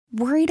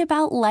Worried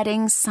about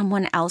letting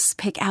someone else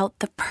pick out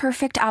the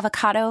perfect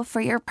avocado for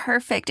your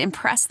perfect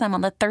impress them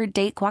on the third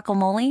date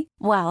guacamole?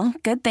 Well,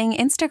 good thing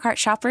Instacart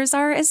shoppers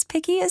are as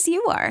picky as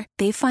you are.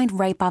 They find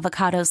ripe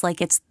avocados like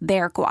it's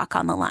their guac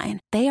on the line.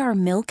 They are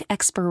milk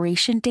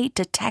expiration date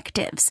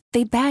detectives.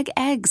 They bag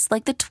eggs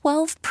like the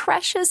 12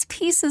 precious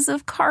pieces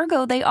of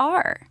cargo they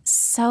are.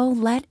 So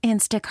let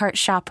Instacart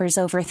shoppers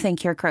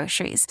overthink your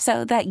groceries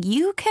so that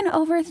you can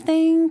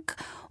overthink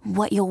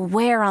what you'll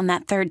wear on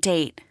that third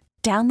date.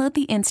 Download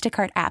the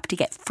Instacart app to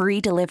get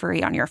free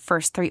delivery on your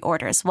first 3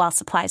 orders while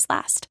supplies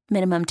last.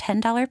 Minimum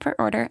 $10 per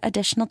order.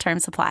 Additional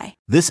terms apply.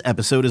 This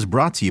episode is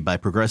brought to you by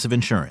Progressive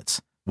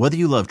Insurance. Whether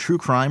you love true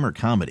crime or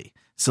comedy,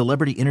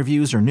 celebrity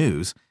interviews or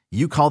news,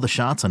 you call the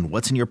shots on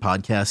what's in your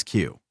podcast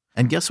queue.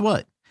 And guess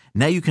what?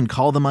 Now you can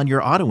call them on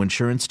your auto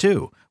insurance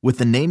too with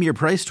the Name Your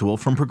Price tool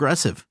from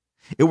Progressive.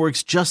 It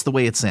works just the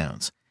way it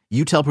sounds.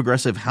 You tell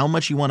Progressive how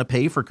much you want to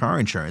pay for car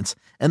insurance,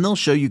 and they'll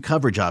show you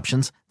coverage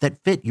options that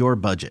fit your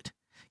budget.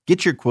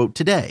 Get your quote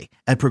today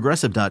at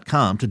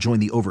Progressive.com to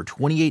join the over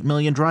 28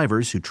 million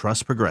drivers who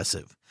trust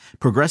Progressive.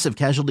 Progressive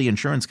Casualty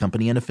Insurance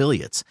Company and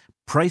Affiliates.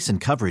 Price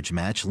and coverage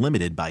match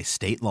limited by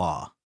state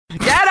law.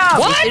 Get up!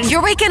 What?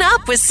 You're waking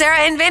up with Sarah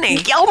and Vinnie.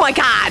 Oh my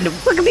God!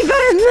 What could be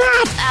better than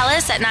that?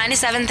 Alice at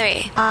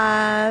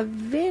 97.3.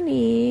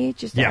 Vinnie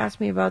just asked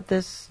me about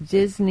this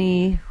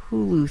Disney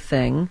Hulu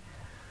thing.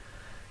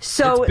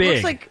 So it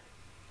looks like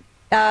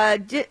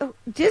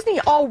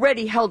Disney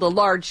already held a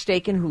large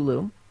stake in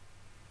Hulu.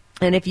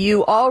 And if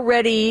you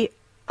already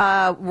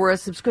were a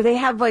subscriber, they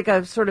have like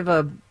a sort of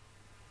a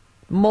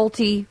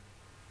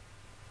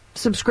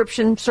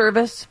multi-subscription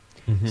service.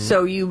 Mm-hmm.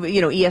 So you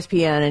know,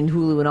 ESPN and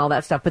Hulu and all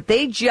that stuff. But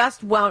they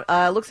just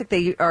looks like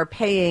they are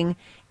paying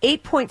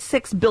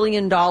 $8.6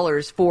 billion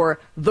for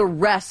the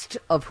rest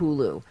of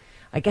Hulu.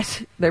 I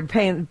guess they're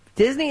paying,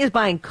 Disney is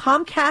buying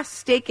Comcast's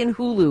stake in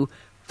Hulu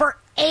for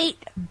 $8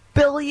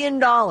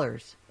 billion.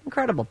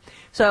 Incredible.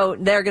 So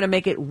they're going to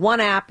make it one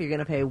app. You're going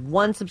to pay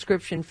one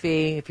subscription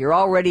fee. If you're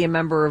already a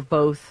member of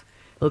both,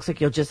 it looks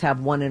like you'll just have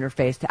one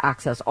interface to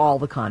access all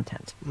the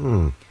content.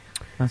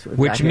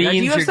 Which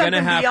means you're going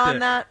to have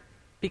to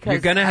because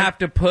you're going to have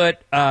to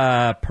put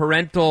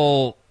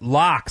parental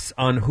locks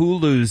on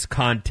Hulu's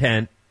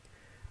content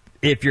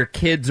if your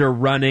kids are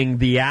running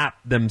the app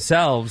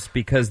themselves,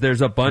 because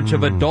there's a bunch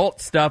of adult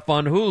stuff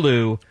on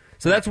Hulu.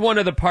 So that's one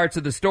of the parts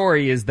of the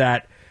story, is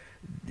that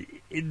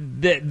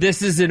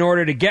this is in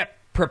order to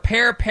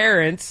prepare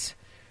parents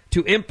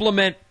to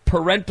implement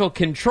parental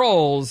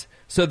controls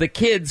so the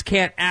kids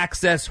can't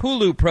access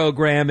Hulu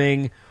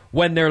programming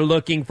when they're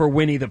looking for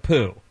Winnie the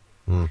Pooh.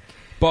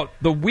 But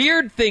the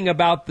weird thing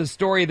about the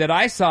story that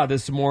I saw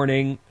this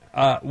morning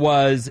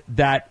was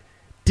that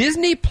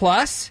Disney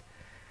Plus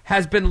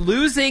has been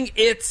losing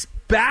its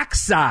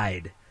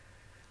backside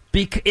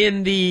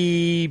in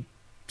the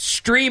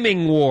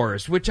streaming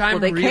wars, which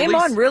they came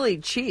on really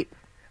cheap.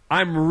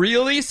 I'm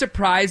really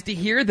surprised to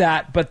hear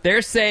that, but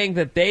they're saying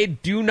that they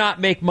do not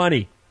make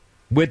money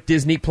with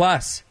Disney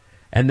Plus,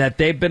 and that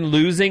they've been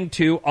losing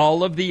to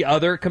all of the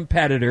other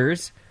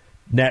competitors,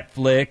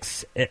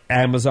 Netflix,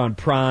 Amazon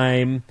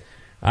Prime,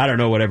 I don't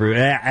know, whatever,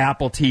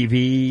 Apple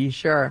TV.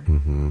 Sure.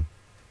 Mm-hmm.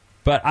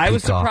 But I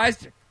was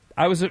surprised.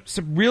 I was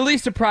really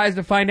surprised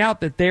to find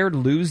out that they're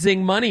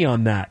losing money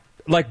on that,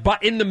 like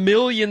in the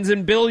millions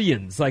and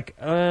billions. Like,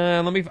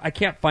 I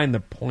can't find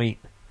the point.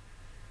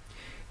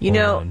 You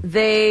know,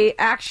 they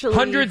actually...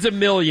 Hundreds of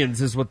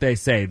millions is what they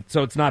say,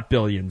 so it's not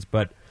billions,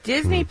 but...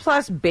 Disney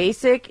Plus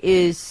Basic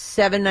is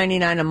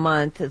 $7.99 a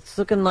month. It's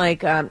looking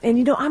like... and,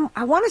 you know,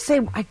 I want to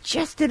say, I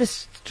just did a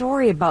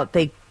story about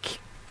they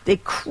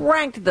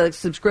cranked the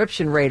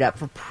subscription rate up.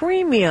 For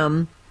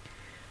premium,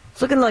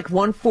 it's looking like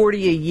 $140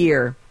 a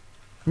year.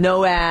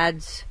 No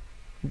ads.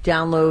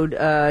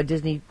 Download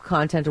Disney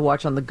content to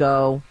watch on the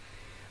go.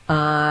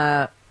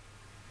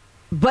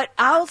 But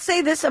I'll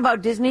say this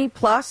about Disney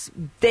Plus,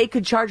 they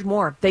could charge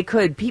more. They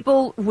could.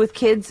 People with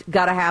kids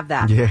got to have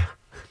that. Yeah,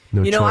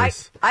 no you know,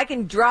 choice. I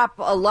can drop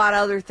a lot of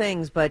other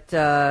things, but,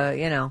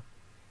 you know,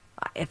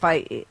 if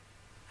I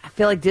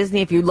feel like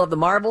Disney, if you love the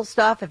Marvel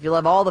stuff, if you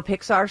love all the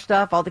Pixar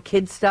stuff, all the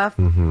kids stuff,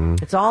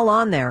 it's all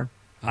on there.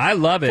 I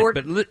love it,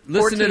 but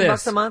listen to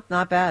this. $14 a month,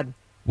 not bad.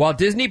 While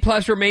Disney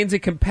Plus remains a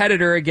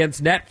competitor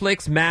against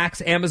Netflix,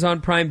 Max,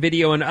 Amazon Prime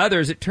Video, and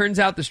others, it turns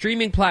out the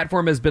streaming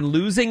platform has been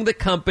losing the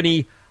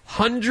company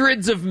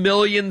hundreds of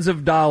millions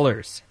of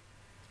dollars.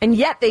 And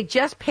yet they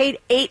just paid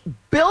 $8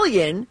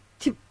 billion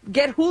to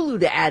get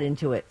Hulu to add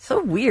into it.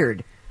 So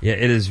weird. Yeah,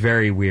 it is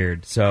very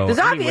weird. So there's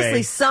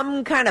obviously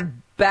some kind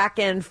of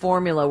back-end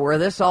formula where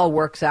this all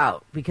works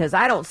out, because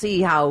I don't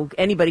see how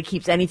anybody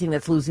keeps anything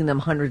that's losing them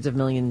hundreds of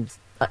millions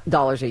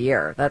dollars a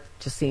year. That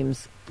just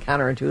seems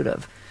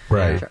counterintuitive.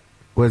 Right. Sure.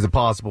 Well, is it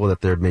possible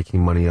that they're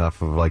making money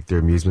off of like their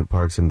amusement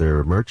parks and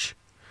their merch?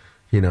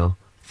 You know,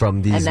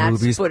 from these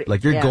movies.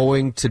 Like you're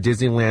going to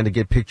Disneyland to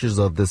get pictures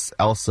of this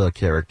Elsa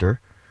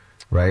character,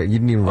 right? You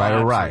didn't even ride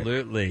a ride.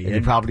 Absolutely. And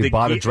you probably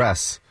bought a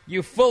dress.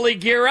 You fully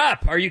gear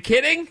up. Are you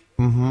kidding?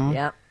 Mm-hmm.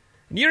 Yep.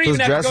 You don't even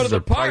have to go to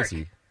the park.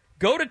 Pricey.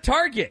 Go to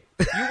Target.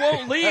 You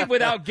won't leave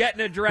without getting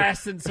a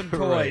dress and some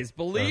toys.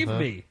 Believe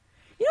me.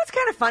 You know what's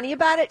kind of funny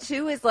about it,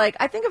 too, is like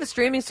I think of a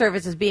streaming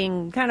service as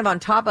being kind of on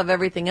top of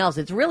everything else.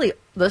 It's really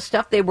the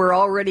stuff they were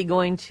already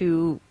going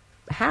to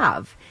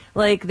have.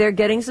 Like they're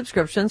getting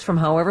subscriptions from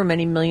however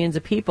many millions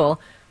of people.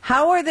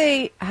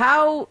 In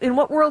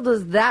what world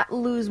does that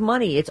lose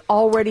money? It's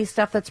already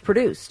stuff that's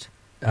produced.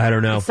 I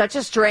don't know. It's such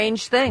a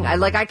strange thing.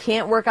 I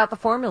can't work out the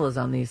formulas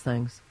on these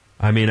things.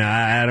 I mean,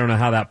 I don't know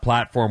how that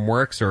platform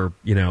works or,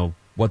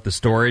 what the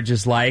storage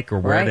is like or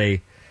where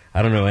they...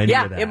 I don't know any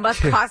of that. Yeah, it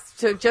must cost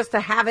to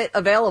have it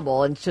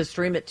available and to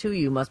stream it to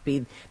you must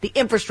be, the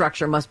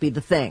infrastructure must be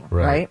the thing,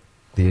 right?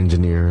 The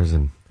engineers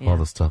and all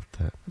the stuff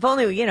that... If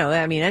only,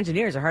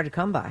 engineers are hard to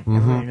come by.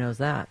 Everybody knows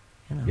that.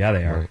 Yeah,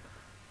 they are. Right.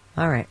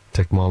 All right.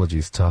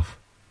 Technology's tough.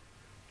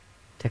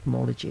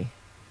 Technology.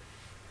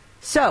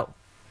 So,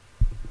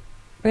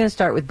 we're going to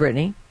start with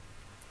Britney.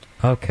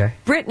 Okay.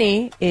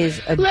 Britney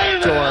is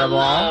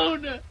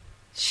adorable.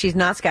 She's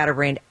not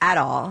scatterbrained at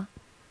all.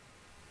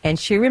 And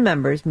she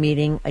remembers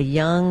meeting a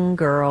young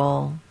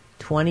girl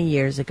 20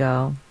 years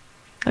ago.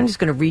 I'm just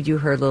going to read you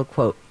her little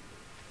quote.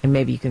 And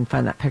maybe you can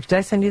find that picture. Did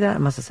I send you that? I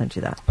must have sent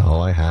you that. Oh,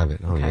 I have it.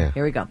 Oh, okay, yeah.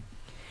 Here we go.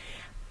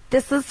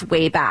 This is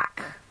way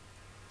back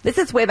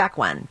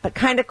when, but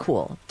kind of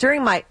cool.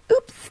 During my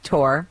Oops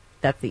tour,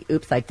 that's the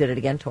Oops, I Did It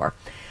Again tour.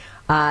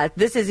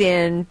 This is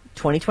in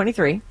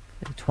 2023,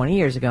 20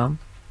 years ago.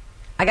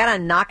 I got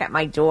a knock at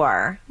my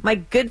door. My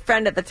good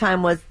friend at the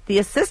time was the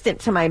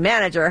assistant to my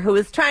manager who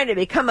was trying to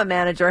become a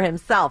manager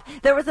himself.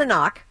 There was a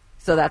knock,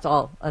 so that's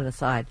all an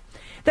aside.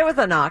 There was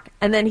a knock,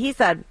 and then he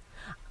said,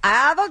 I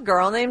have a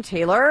girl named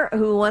Taylor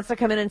who wants to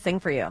come in and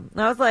sing for you.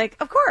 And I was like,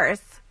 of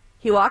course.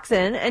 He walks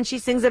in, and she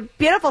sings a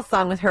beautiful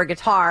song with her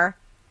guitar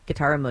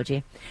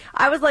emoji.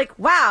 I was like,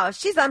 wow,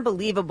 she's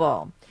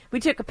unbelievable. We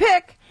took a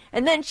pic.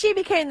 And then she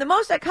became the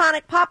most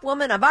iconic pop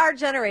woman of our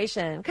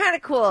generation. Kind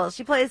of cool.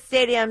 She plays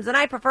stadiums, and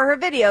I prefer her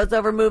videos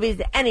over movies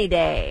any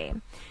day.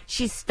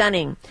 She's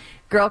stunning.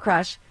 Girl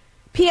crush.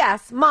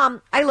 P.S.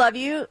 Mom, I love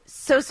you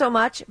so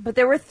much, but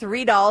there were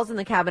 3 dolls in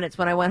the cabinets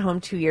when I went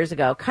home 2 years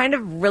ago. Kind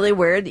of really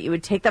weird that you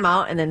would take them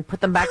out and then put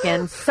them back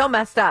in. So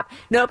messed up.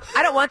 Nope,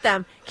 I don't want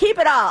them. Keep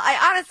it all.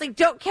 I honestly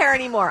don't care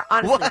anymore.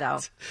 Honestly, though.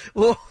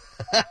 Well,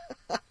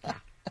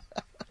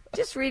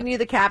 Just reading you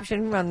the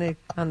caption on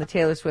the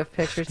Taylor Swift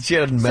pictures. She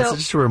had a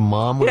message to her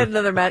mom. She had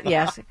another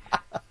yes.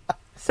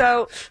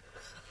 So,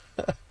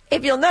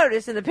 if you'll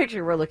notice in the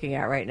picture we're looking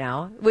at right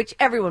now, which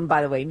everyone,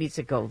 by the way, needs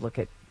to go look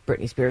at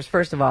Britney Spears.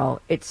 First of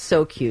all, it's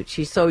so cute.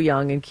 She's so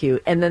young and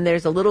cute. And then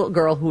there's a little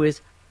girl who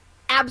is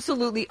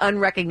absolutely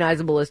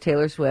unrecognizable as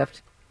Taylor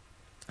Swift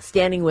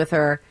standing with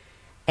her.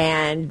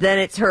 And then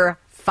it's her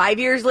 5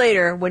 years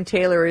later when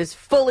Taylor is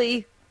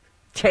fully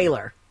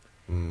Taylor.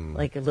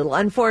 Like a little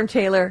unformed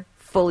Taylor,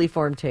 fully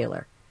formed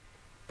Taylor.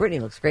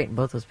 Britney looks great in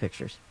both those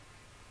pictures.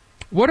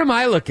 What am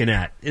I looking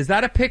at? Is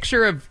that a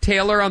picture of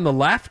Taylor on the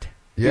left?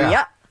 Yeah.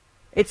 Yep.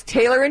 It's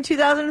Taylor in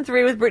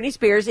 2003 with Britney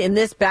Spears in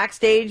this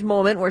backstage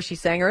moment where she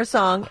sang her a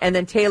song, and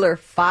then Taylor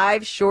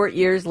 5 short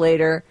years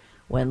later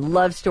when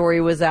Love Story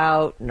was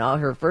out and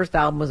her first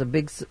album was a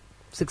big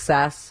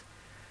success.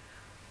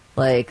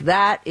 Like,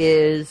 that's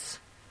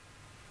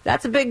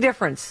a big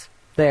difference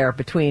there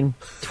between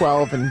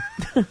 12 and...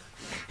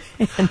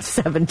 and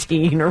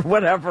 17 or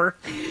whatever.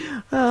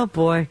 Oh,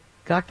 boy.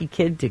 Gawky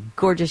kid to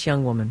gorgeous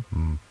young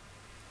woman.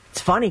 It's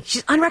funny.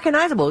 She's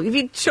unrecognizable. If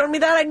you'd shown me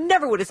that, I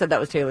never would have said that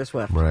was Taylor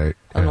Swift. Right.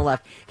 On the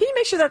left. Can you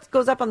make sure that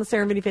goes up on the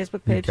Sarah and Vinnie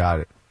Facebook page? You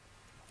got it.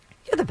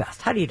 You're the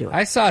best. How do you do it?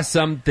 I saw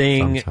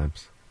something,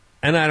 Sometimes.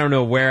 and I don't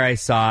know where I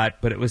saw it,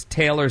 but it was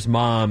Taylor's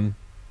mom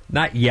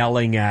not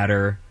yelling at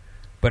her,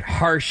 but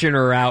harshing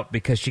her out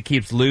because she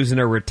keeps losing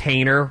her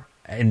retainer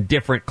in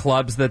different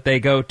clubs that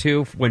they go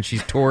to when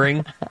she's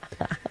touring.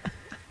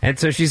 And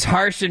so she's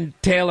harshing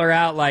Taylor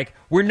out like,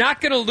 we're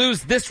not going to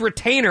lose this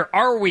retainer,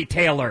 are we,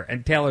 Taylor?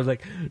 And Taylor's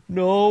like,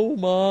 no,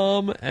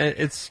 Mom. And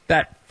it's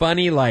that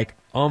funny, like,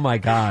 oh, my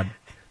God.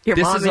 Your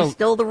mom is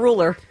still the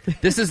ruler.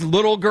 This is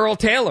little girl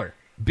Taylor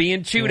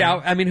being chewed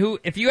out. I mean,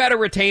 if you had a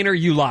retainer,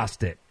 you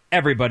lost it.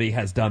 Everybody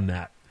has done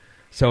that.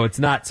 So it's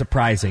not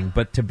surprising.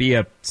 But to be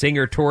a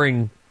singer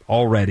touring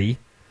already,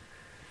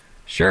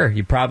 sure,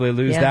 you probably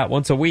lose that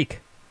once a week.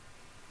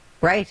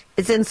 Right.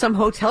 It's in some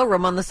hotel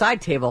room on the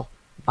side table.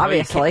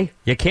 Obviously.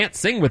 You can't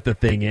sing with the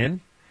thing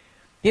in.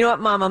 You know what,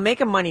 Mom? I'm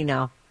making money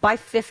now. Buy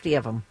 50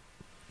 of them.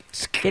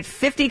 Get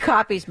 50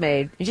 copies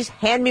made and just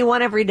hand me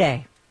one every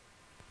day.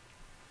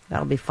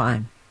 That'll be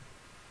fine.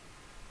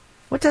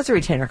 What does a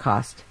retainer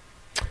cost?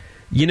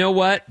 You know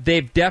what?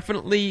 They've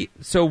definitely...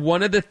 So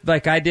one of the...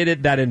 Like, I did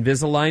it that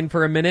Invisalign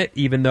for a minute,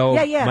 even though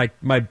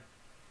my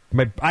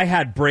I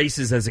had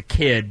braces as a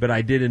kid, but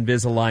I did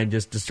Invisalign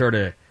just to sort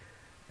of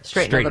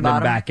straighten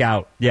them back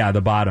out. Yeah,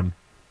 the bottom.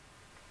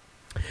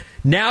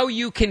 Now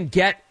you can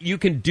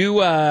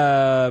do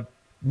a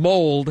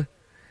mold,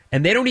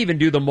 and they don't even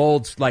do the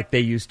molds like they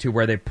used to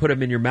where they put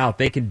them in your mouth.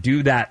 They can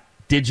do that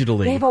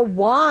digitally. They have a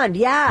wand,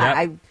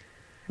 yeah.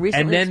 Yep.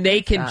 And then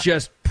they can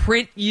just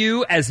print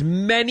you as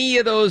many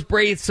of those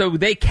braids, so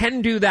they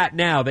can do that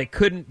now. They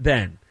couldn't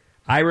then.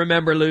 I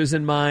remember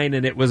losing mine,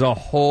 and it was a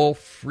whole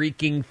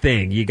freaking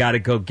thing. You got to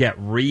go get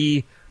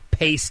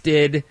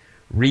repasted,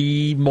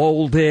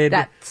 remolded.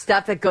 That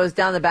stuff that goes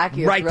down the back of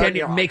your throat. Right, then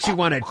it makes you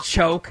want to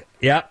choke.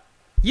 Yep.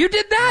 You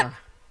did that?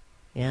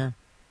 Yeah.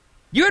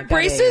 You had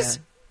braces?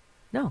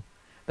 No.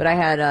 But I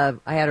had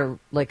a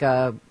like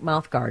a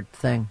mouth guard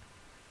thing.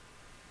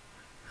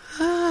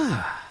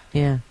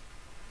 Yeah.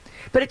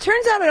 But it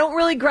turns out I don't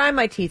really grind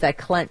my teeth. I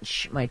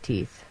clench my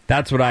teeth.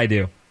 That's what I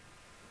do.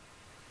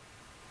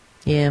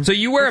 Yeah. So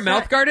you wear a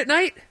mouth guard at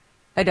night?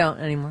 I don't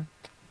anymore.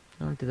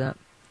 I don't do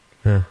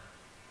that.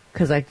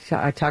 Because I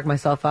talk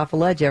myself off a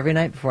ledge every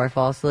night before I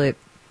fall asleep.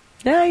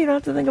 No, you don't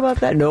have to think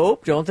about that.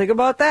 Nope, don't think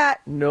about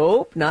that.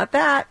 Nope, not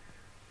that.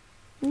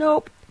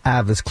 Nope. I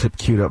have this clip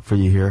queued up for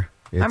you here.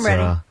 I'm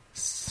ready.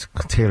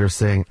 Taylor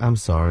saying, "I'm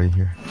sorry."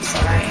 Here.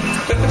 Sorry.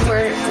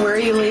 Where are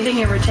you leaving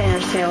your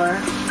retainers, Taylor?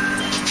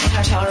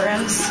 Hotel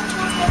rooms.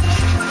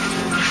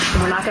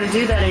 We're not going to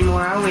do that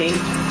anymore, are we?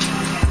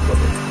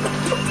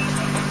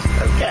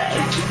 Okay.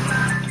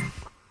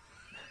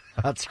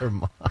 That's her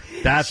mom.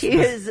 That's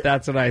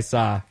what I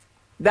saw.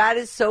 That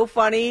is so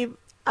funny.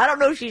 I don't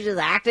know if she's just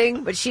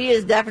acting, but she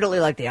is definitely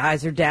like the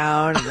eyes are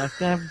down.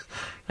 And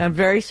I'm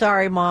very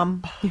sorry,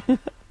 Mom.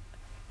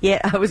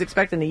 Yeah, I was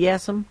expecting to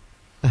yes him.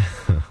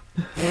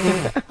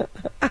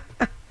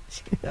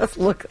 She does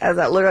look as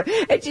that look,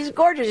 and she's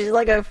gorgeous. She's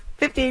like a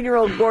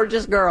 15-year-old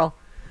gorgeous girl.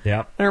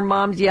 Yep. And her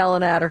mom's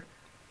yelling at her.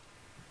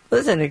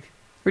 Listen,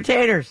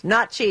 retainers,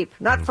 not cheap,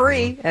 not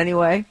free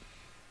anyway.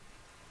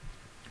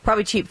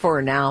 Probably cheap for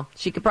her now.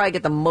 She could probably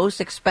get the most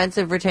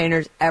expensive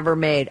retainers ever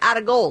made out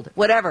of gold,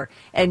 whatever,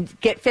 and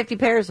get 50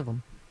 pairs of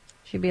them.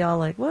 She'd be all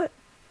like, "What?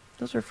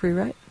 Those are free,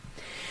 right?"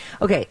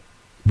 Okay.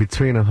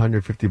 Between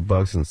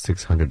 $150 and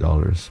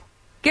 $600.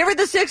 Give her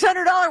the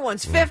 $600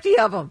 ones, 50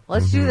 of them.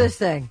 Let's do this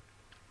thing.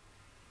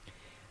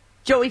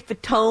 Joey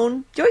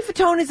Fatone. Joey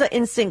Fatone is an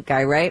NSYNC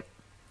guy, right?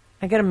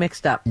 I got him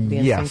mixed up. The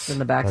NSYNC and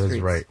the Backstreets. That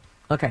is right.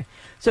 Okay.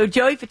 So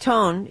Joey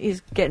Fatone,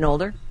 he's getting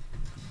older.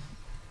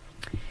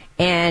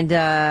 And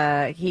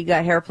he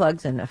got hair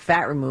plugs and a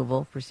fat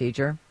removal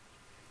procedure.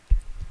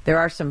 There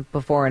are some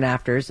before and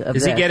afters of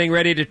this. Is he getting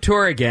ready to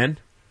tour again?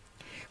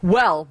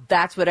 Well,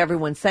 that's what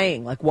everyone's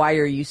saying. Like, why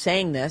are you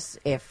saying this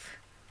if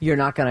you're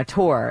not going to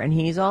tour? And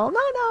he's all, no,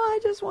 I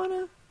just want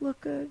to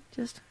look good,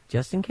 just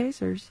in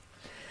casers.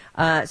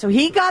 So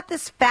he got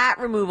this fat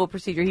removal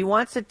procedure. He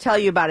wants to tell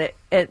you about it.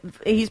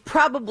 He's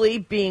probably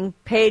being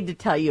paid to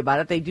tell you about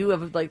it. They do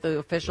have like the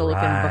official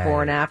looking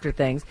before and after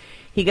things.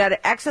 He got an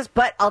excess,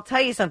 but I'll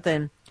tell you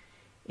something.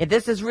 If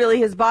this is really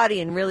his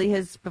body and really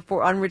his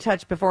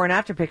unretouched before and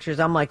after pictures,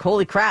 I'm like,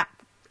 holy crap,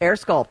 air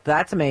sculpt.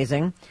 That's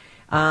amazing.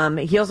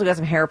 He also got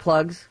some hair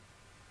plugs.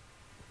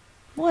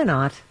 Why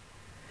not?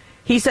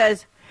 He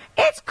says,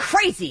 it's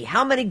crazy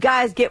how many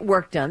guys get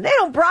work done. They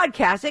don't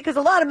broadcast it because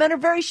a lot of men are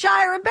very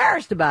shy or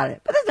embarrassed about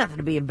it. But there's nothing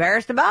to be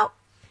embarrassed about.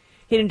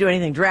 He didn't do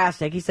anything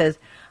drastic. He says,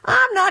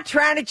 I'm not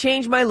trying to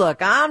change my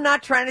look. I'm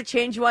not trying to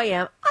change who I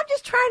am. I'm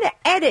just trying to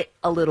edit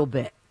a little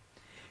bit.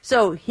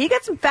 So he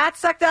got some fat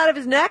sucked out of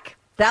his neck.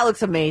 That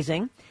looks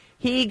amazing.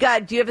 Do you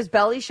have his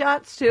belly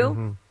shots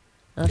too?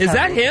 Mm-hmm. Is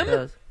that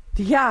him?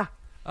 Yeah.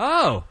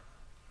 Oh.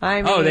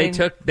 I mean,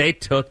 they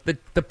took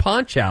the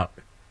paunch out.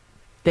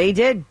 They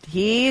did.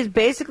 He's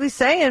basically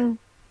saying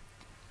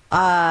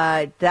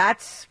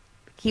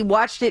he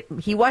watched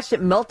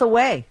it melt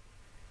away.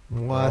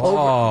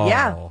 What?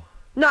 Yeah.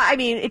 No, I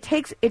mean it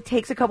takes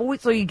a couple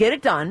weeks, so you get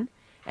it done,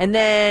 and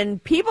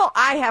then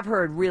I have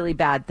heard really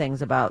bad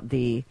things about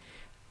these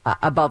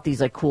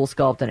like cool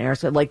sculpt and air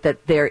sculpt, like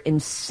that they're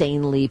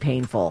insanely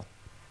painful.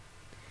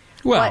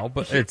 Well,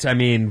 but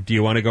do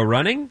you want to go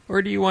running,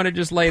 or do you want to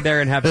just lay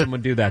there and have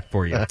someone do that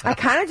for you? I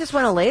kind of just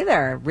want to lay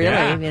there, really.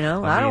 Yeah.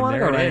 I don't want to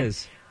go running.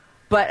 Is.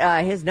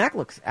 But his neck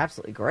looks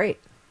absolutely great.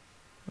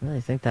 I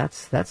really think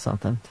that's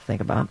something to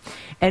think about.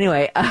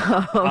 Anyway,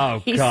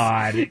 oh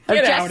God,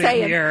 get out of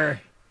here!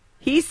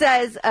 He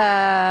says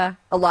a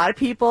lot of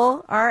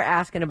people are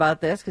asking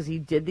about this because he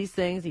did these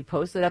things. He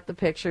posted up the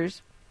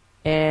pictures,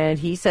 and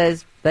he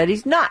says that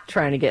he's not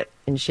trying to get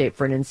in shape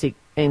for an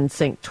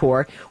NSYNC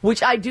tour,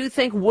 which I do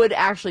think would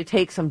actually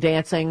take some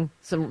dancing,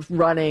 some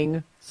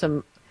running,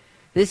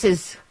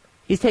 he's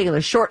taking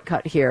a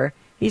shortcut here.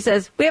 He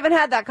says, we haven't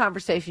had that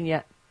conversation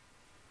yet.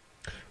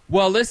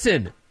 Well,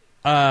 listen,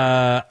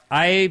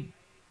 I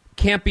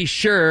can't be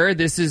sure.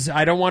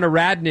 I don't want to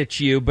radnitch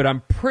you, but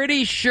I'm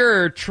pretty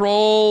sure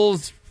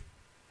Trolls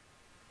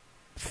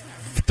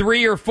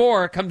 3 or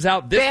 4 comes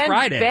out this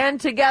Friday.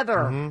 Band together.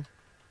 Mm-hmm.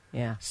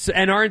 Yeah. So,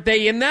 and aren't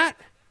they in that?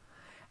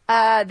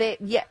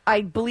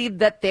 I believe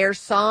that their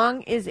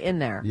song is in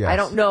there. Yes. I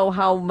don't know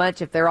how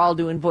much, if they're all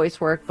doing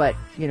voice work, but,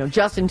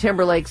 Justin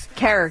Timberlake's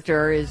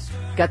character is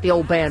got the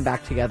old band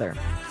back together.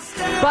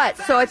 But,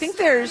 so I think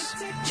there's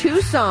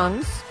 2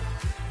 songs.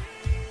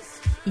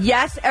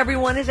 Yes,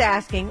 everyone is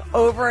asking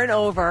over and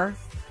over,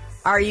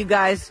 are you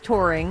guys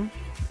touring?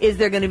 Is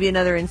there going to be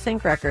another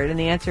NSYNC record? And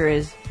the answer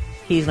is,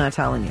 he's not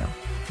telling you.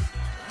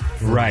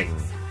 Right.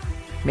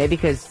 Maybe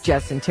because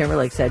Justin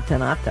Timberlake said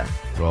Tanata.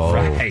 Oh.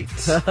 Right.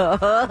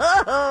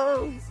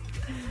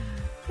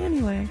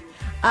 Anyway.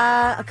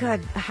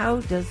 God,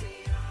 how does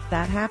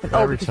that happen?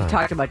 Because you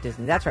talked about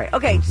Disney. That's right.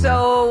 Okay,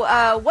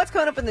 so what's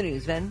coming up in the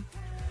news, Vin?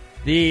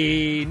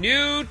 The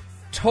new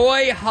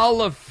Toy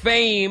Hall of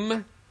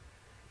Fame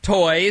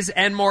toys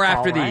and more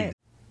after these.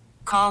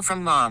 Call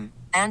from mom.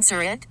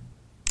 Answer it.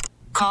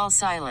 Call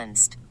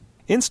silenced.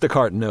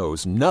 Instacart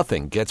knows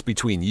nothing gets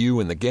between you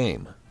and the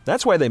game.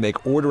 That's why they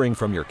make ordering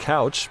from your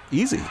couch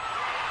easy.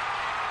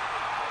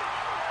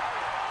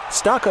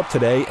 Stock up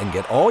today and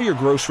get all your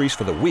groceries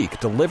for the week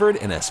delivered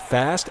in as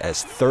fast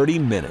as 30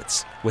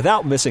 minutes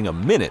without missing a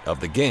minute of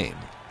the game.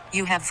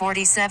 You have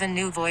 47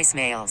 new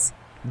voicemails.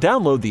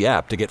 Download the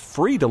app to get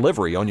free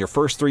delivery on your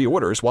first 3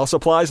 orders while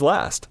supplies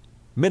last.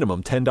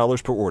 Minimum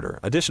 $10 per order.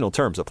 Additional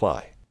terms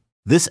apply.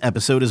 This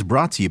episode is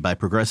brought to you by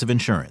Progressive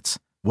Insurance.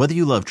 Whether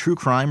you love true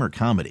crime or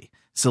comedy,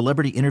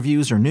 celebrity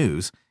interviews or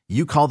news,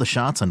 you call the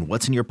shots on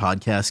what's in your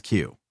podcast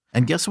queue.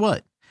 And guess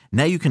what?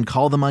 Now you can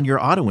call them on your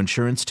auto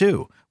insurance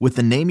too with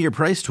the Name Your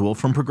Price tool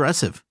from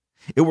Progressive.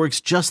 It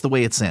works just the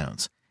way it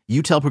sounds.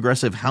 You tell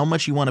Progressive how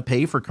much you want to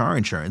pay for car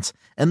insurance,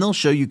 and they'll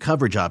show you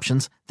coverage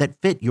options that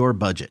fit your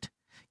budget.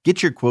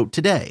 Get your quote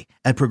today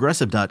at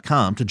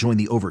Progressive.com to join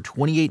the over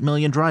 28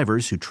 million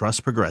drivers who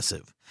trust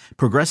Progressive.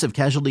 Progressive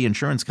Casualty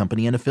Insurance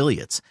Company and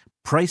Affiliates.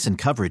 Price and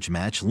coverage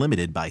match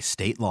limited by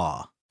state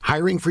law.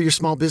 Hiring for your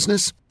small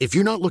business? If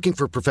you're not looking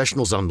for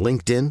professionals on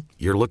LinkedIn,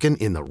 you're looking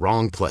in the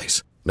wrong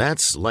place.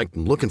 That's like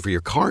looking for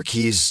your car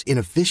keys in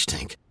a fish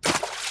tank.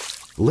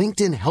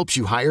 LinkedIn helps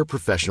you hire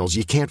professionals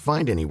you can't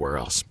find anywhere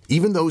else,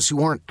 even those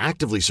who aren't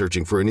actively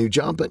searching for a new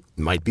job but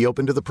might be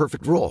open to the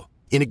perfect role.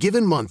 In a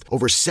given month,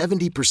 over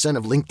 70%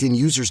 of LinkedIn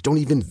users don't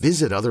even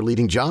visit other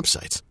leading job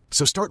sites.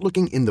 So start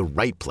looking in the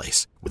right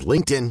place. With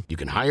LinkedIn, you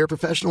can hire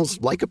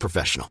professionals like a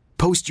professional.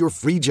 Post your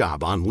free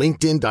job on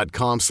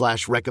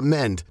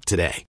linkedin.com/recommend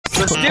today.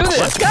 Let's do this.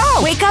 Let's go.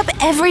 Wake up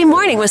every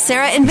morning with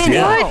Sarah and Vinnie.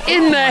 What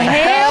in the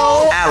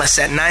hell? Alice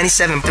at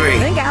 97.3. I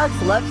think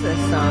Alex loves this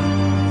song.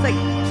 It's like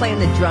playing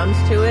the drums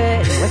to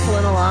it and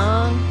whistling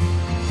along.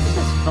 This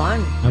is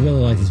fun. I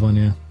really like this one,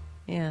 yeah.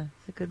 Yeah,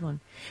 it's a good one.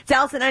 It's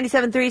Alice at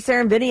 97.3,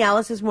 Sarah and Vinnie,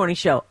 Alice's morning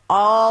show.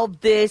 All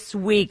this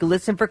week,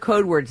 listen for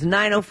code words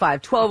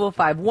 905,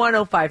 1205,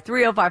 105,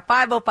 305,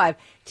 505.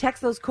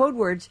 Text those code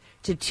words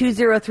to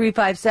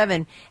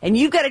 20357. And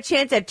you've got a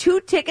chance at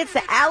 2 tickets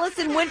to Alice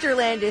in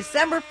Winterland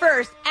December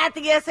 1st at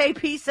the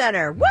SAP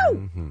Center. Woo!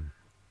 Mm-hmm.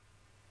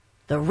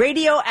 The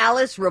Radio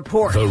Alice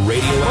Report. The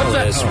Radio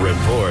Alice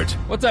Report.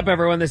 What's up,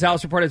 everyone? This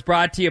Alice Report is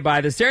brought to you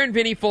by the Sarah and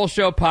Vinnie Full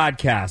Show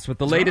podcast. With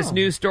the latest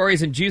news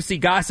stories and juicy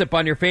gossip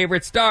on your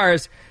favorite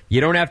stars, you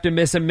don't have to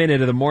miss a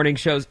minute of the morning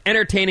show's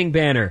entertaining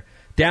banner.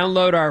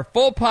 Download our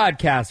full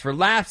podcast for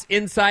laughs,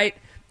 insight,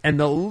 and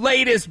the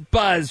latest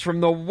buzz from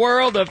the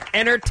world of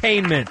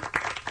entertainment.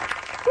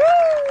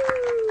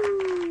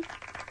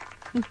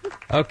 Woo!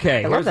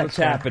 Okay, here's what's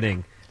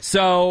happening.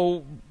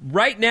 So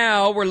right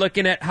now we're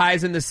looking at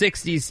highs in the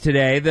 60s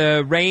today.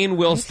 The rain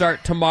will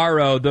start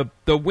tomorrow.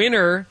 The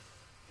winner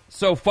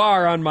so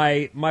far on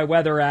my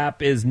weather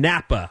app is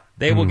Napa.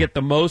 They will get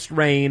the most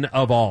rain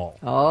of all.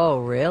 Oh,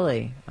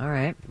 really? All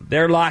right.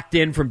 They're locked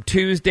in from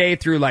Tuesday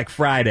through like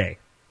Friday.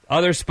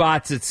 Other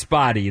spots it's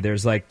spotty.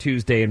 There's like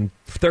Tuesday and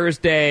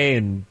Thursday,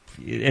 and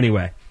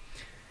anyway.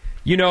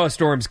 You know a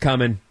storm's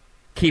coming.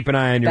 Keep an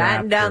eye on your app.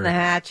 Batten down the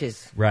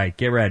hatches. Right,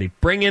 get ready.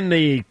 Bring in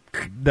the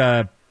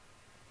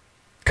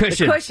cushions.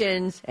 The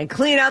cushions and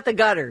clean out the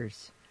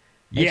gutters.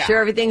 Make sure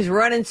everything's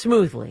running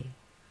smoothly.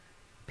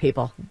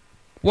 People.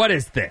 What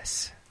is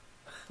this?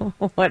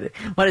 What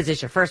is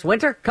this, your first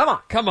winter? Come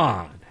on. Come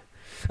on.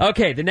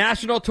 Okay, the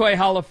National Toy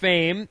Hall of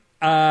Fame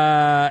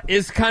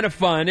is kind of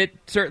fun. It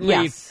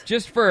certainly,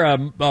 just for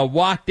a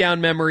walk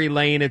down memory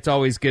lane, it's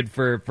always good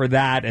for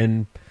that,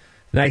 and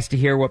nice to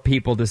hear what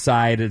people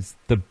decide is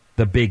the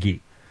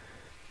biggie.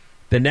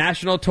 The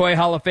National Toy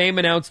Hall of Fame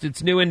announced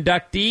its new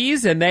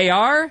inductees, and they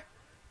are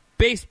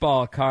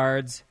baseball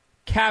cards,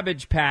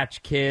 Cabbage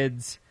Patch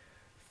Kids,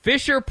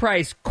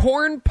 Fisher-Price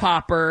Corn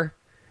Popper,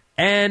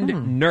 and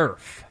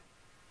Nerf.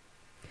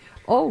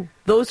 Oh,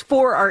 those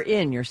 4 are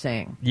in, you're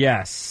saying?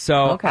 Yes.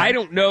 So I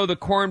don't know the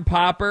Corn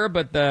Popper,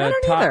 but the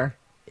either.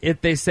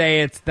 If they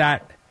say it's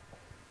that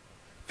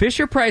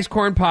Fisher-Price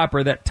Corn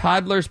Popper that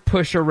toddlers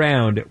push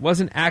around. It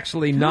wasn't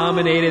actually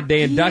nominated.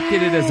 They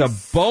inducted it as a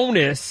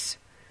bonus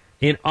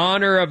in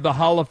honor of the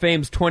Hall of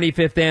Fame's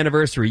 25th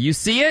anniversary. You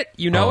see it?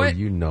 You know it?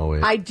 You know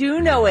it. I do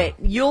know it.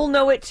 You'll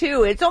know it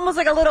too. It's almost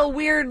like a little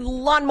weird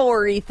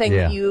lawnmower-y thing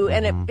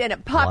and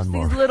it pops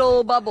these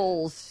little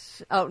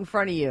bubbles out in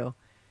front of you.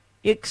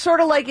 It's sort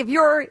of like if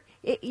you're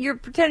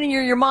pretending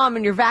you're your mom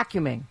and you're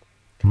vacuuming.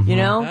 You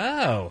know?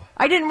 Oh.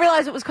 I didn't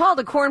realize it was called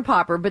a corn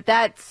popper, but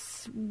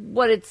that's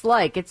what it's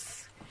like.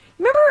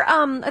 Remember,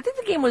 I think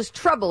the game was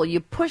Trouble.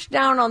 You push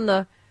down on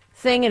the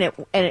thing and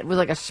it was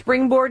like a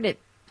springboard and it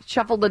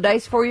shuffled the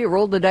dice for you,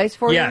 rolled the dice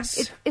for you.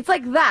 Yes. It's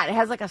like that. It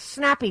has like a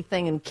snappy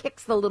thing and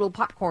kicks the little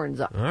popcorns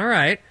up. All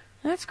right.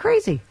 That's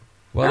crazy.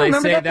 Well, I they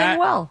remember say that that thing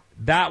well.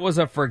 that was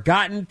a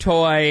forgotten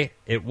toy.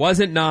 It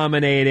wasn't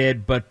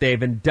nominated, but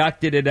they've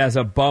inducted it as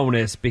a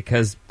bonus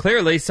because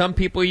clearly some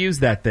people use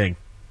that thing.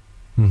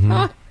 Mm-hmm.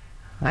 Huh.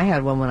 I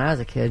had one when I was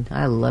a kid.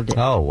 I loved it.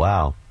 Oh,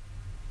 wow.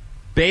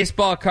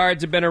 Baseball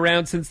cards have been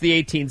around since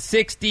the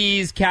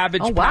 1860s.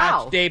 Cabbage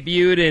Patch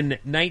debuted in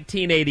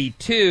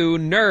 1982.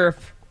 Nerf,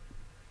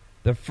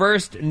 the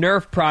first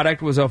Nerf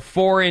product was a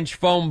 4-inch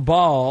foam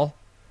ball.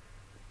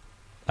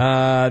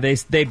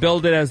 They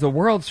billed it as the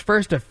world's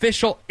first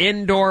official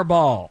indoor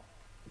ball.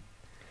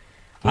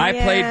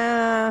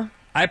 Yeah.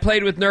 I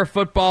played with Nerf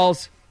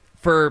footballs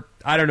for,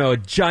 I don't know, a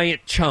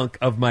giant chunk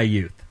of my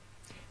youth.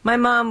 My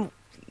mom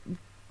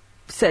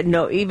said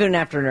no, even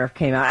after Nerf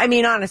came out. I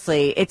mean,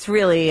 honestly, it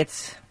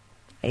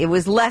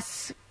was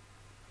less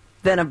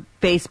than a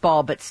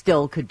baseball, but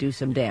still could do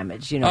some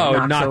damage.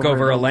 Knock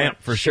over a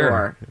lamp for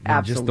sure.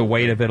 Absolutely. Just the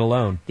weight of it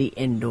alone. The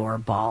indoor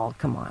ball.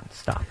 Come on,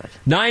 stop it.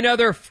 9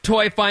 other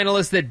toy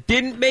finalists that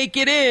didn't make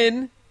it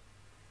in,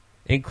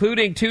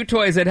 including 2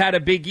 toys that had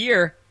a big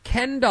year,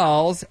 Ken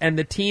dolls and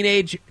the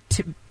Teenage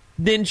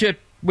Mutant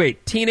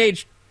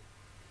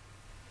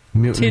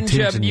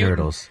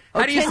Nerdles.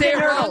 How do you say it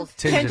wrong?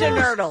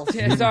 Tinja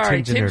Nerdles.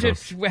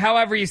 Sorry,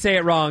 however you say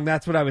it wrong,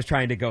 that's what I was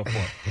trying to go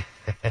for.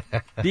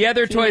 The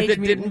other toys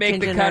that didn't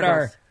make the cut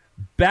are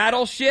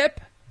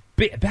Battleship.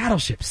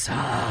 Battleship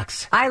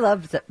sucks. I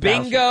love Battleship.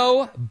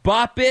 Bingo,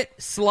 Bop It,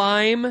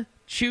 Slime,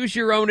 Choose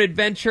Your Own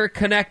Adventure,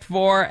 Connect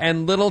 4,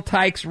 and Little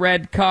Tyke's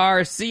Red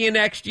Car. See you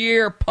next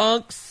year,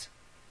 punks.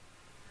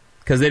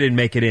 Because they didn't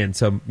make it in,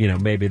 so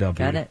maybe they'll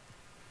Got it.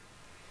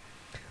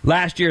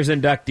 Last year's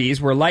inductees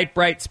were Light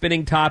Bright,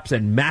 Spinning Tops,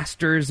 and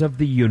Masters of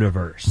the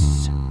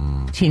Universe.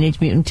 Teenage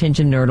Mutant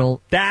Ninja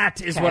Nerdle.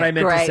 That is what I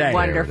meant to say. Great,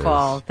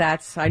 wonderful.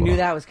 I knew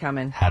that was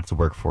coming. Had to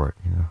work for it,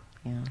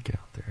 Yeah. Get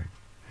out there,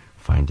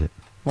 find it.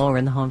 Well, we're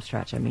in the home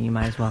stretch. I mean, you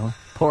might as well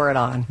pour it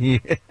on. Yeah.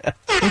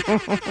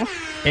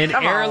 An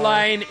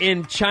airline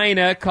in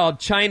China called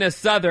China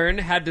Southern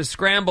had to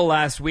scramble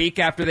last week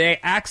after they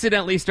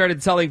accidentally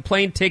started selling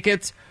plane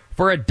tickets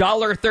for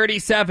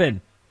 $1.37.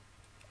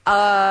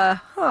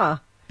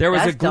 There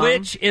was a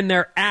glitch in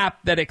their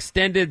app that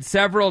extended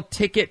several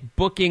ticket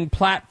booking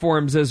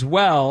platforms as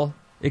well.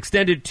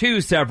 Extended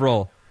to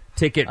several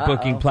ticket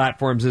booking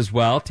platforms as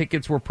well.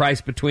 Tickets were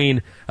priced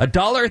between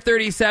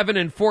 $1.37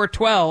 and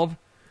 $4.12.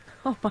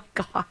 Oh my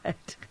God!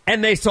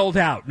 And they sold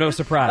out. No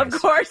surprise. Of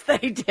course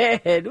they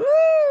did.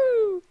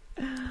 Woo!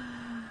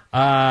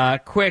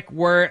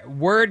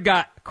 Word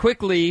got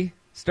quickly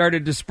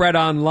started to spread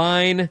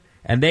online,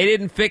 and they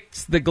didn't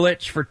fix the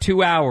glitch for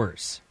 2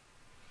 hours.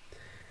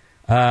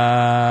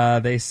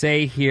 They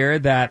say here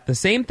that the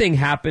same thing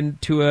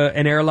happened to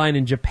an airline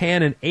in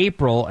Japan in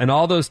April, and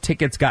all those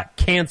tickets got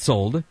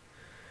canceled.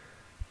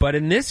 But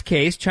in this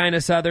case,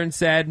 China Southern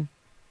said,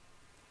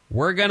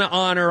 we're going to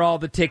honor all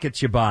the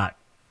tickets you bought.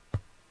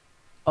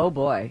 Oh,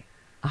 boy.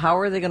 How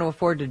are they going to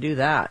afford to do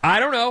that? I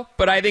don't know,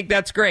 but I think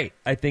that's great.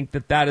 I think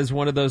that is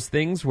one of those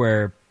things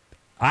where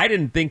I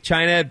didn't think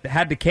China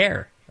had to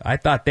care. I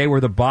thought they were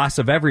the boss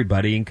of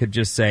everybody and could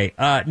just say,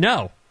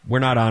 no, we're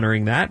not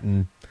honoring that,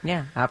 and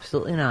yeah,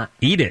 absolutely not.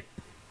 Eat it.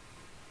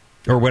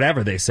 Or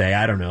whatever they say.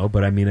 I don't know.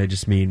 But I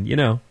just mean,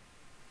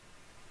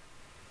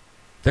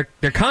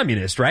 they're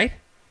communist, right?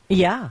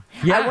 Yeah.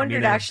 Yeah, I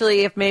wondered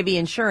actually if maybe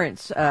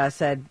insurance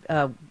said,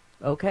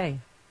 okay,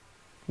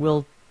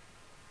 we'll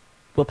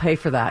pay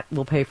for that.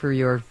 We'll pay for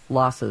your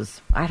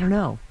losses. I don't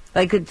know.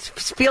 Like, it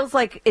feels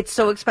like it's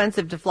so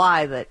expensive to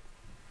fly that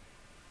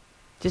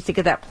just to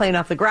get that plane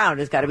off the ground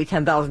has got to be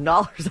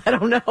 $10,000. I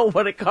don't know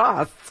what it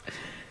costs.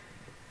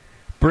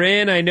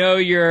 Bryn, I know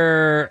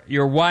your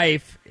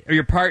wife or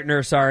your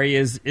partner, sorry,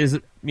 is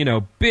big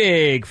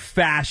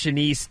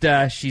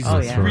fashionista. She's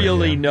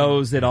really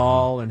knows it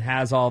all and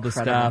has all the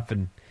stuff,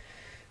 and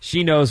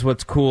she knows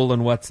what's cool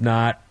and what's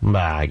not.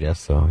 I guess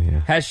so.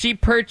 Yeah. Has she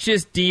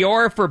purchased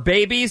Dior for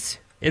babies?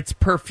 It's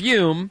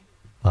perfume.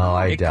 Oh,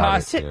 I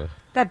doubt it.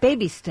 That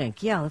baby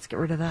stink. Yeah, let's get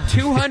rid of that.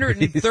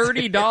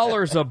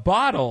 $230 a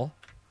bottle.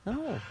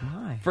 Oh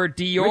my! For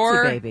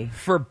Dior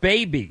for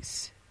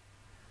babies.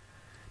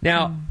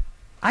 Now.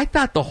 I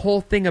thought the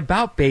whole thing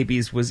about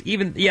babies was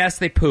yes,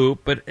 they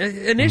poop, but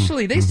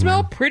initially they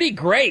smell pretty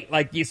great.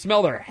 Like, you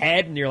smell their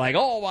head and you're like,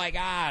 oh my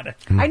God.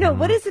 I know.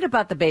 What is it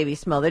about the baby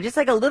smell? They're just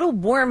like a little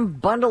warm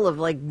bundle of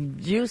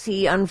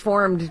juicy,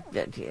 unformed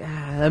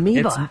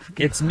amoeba.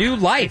 It's new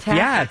life.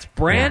 It's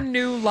brand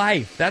new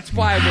life. That's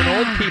why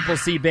when old people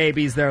see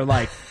babies, they're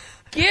like,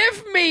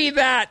 give me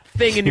that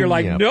thing. And you're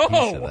like, no.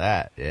 Piece of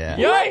that. Yeah.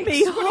 Let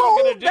me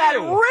hold that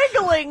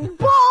wriggling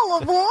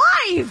ball of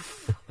life.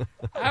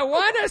 I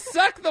want to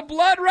suck the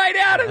blood right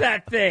out of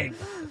that thing.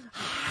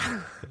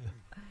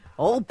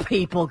 Old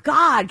people.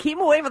 God, keep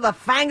them away from the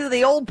fangs of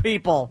the old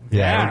people.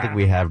 Yeah, I don't think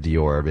we have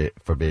Dior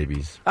for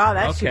babies. Oh,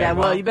 that's too bad.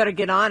 Well, you better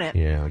get on it.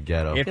 Yeah,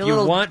 get them. If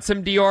you want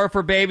some Dior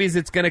for babies,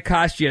 it's going to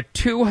cost you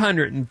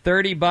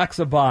 $230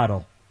 a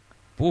bottle.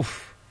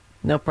 Oof.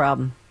 No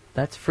problem.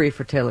 That's free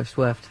for Taylor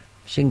Swift.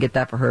 She can get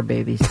that for her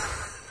babies.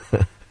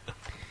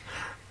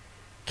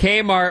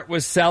 Kmart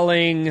was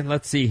selling,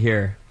 let's see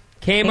here,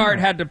 Kmart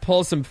had to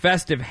pull some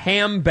festive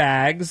ham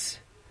bags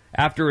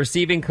after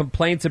receiving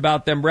complaints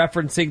about them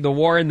referencing the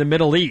war in the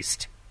Middle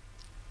East.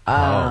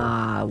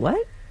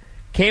 What?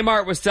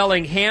 Kmart was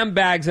selling ham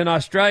bags in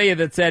Australia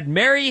that said,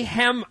 Merry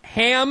Ham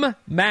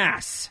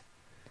Mass.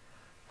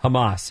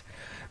 Hamas.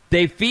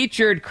 They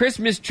featured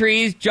Christmas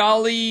trees,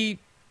 holly,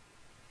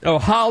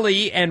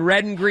 and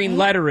red and green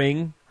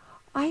lettering.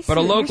 But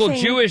a local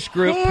Jewish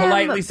group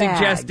politely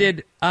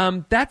suggested,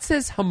 that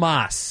says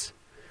Hamas.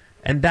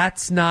 And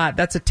that's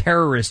a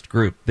terrorist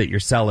group that you're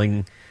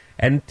selling.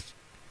 And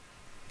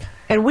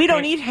we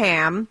don't eat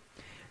ham,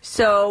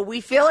 so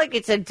we feel like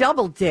it's a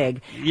double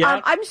dig.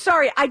 Yep. I'm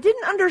sorry, I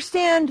didn't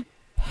understand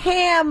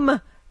ham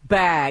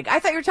bag. I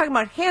thought you were talking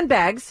about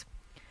handbags.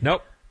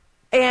 Nope.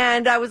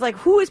 And I was like,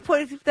 who is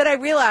putting... Then I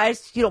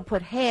realized you don't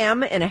put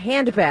ham in a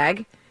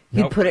handbag.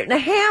 You put it in a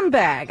ham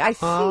bag. I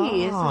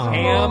see.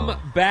 Ham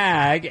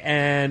bag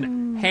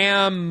and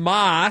ham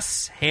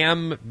moss.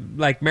 Ham,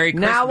 like Merry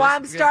Christmas. Now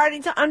I'm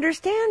starting to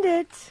understand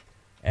it.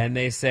 And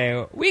they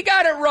say, we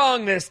got it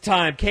wrong this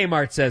time.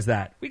 Kmart says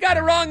that. We got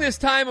it wrong this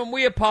time and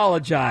we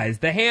apologize.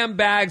 The ham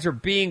bags are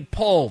being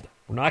pulled.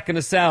 We're not going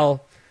to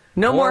sell.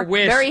 No more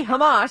Merry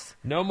Hamas.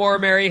 No more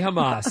Merry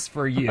Hamas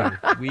for you.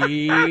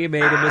 We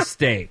made a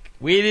mistake.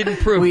 We didn't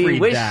proofread We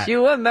wish that.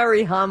 you a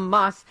Merry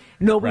Hamas.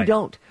 No, we Right.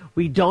 don't.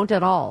 We don't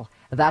at all.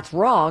 That's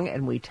wrong,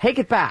 and we take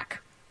it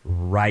back.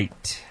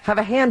 Right. Have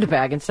a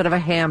handbag instead of a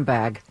ham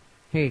bag.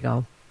 Here you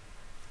go.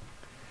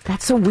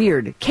 That's so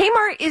weird.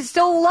 Kmart is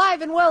still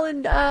alive and well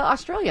in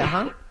Australia,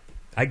 huh?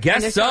 I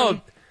guess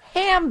so.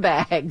 Ham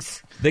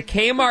bags. The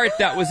Kmart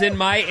that was in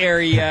my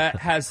area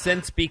has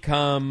since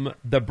become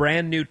the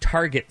brand new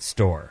Target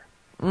store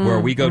where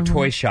we go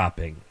toy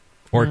shopping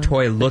or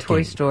toy looking.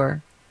 Toy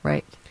store,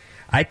 right.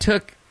 I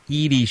took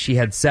Edie, she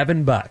had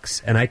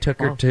 $7, and I took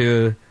her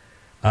to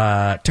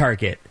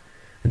Target.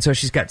 And so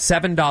she's got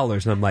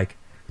 $7, and I'm like,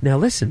 now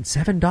listen,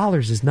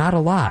 $7 is not a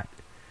lot.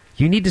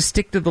 You need to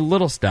stick to the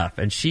little stuff.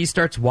 And she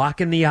starts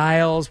walking the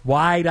aisles,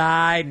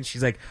 wide-eyed, and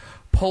she's like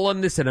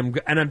pulling this, and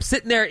I'm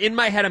sitting there in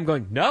my head, I'm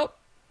going, nope.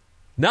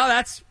 No,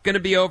 that's going to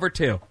be over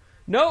too.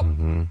 Nope.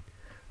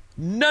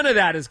 None of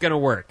that is going to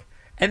work.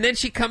 And then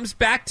she comes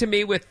back to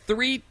me with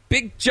 3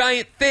 big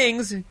giant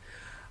things.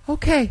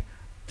 Okay,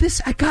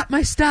 I got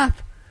my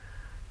stuff.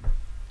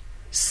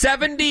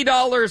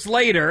 $70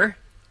 later.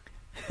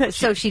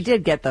 So she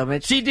did get them.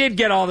 She did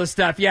get all the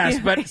stuff, yes,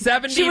 but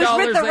 $70. She was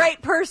with the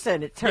right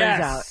person, it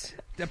turns out.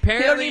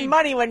 Apparently, you don't need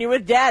money when you're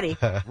with Daddy.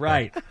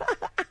 Right.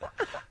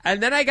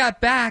 And then I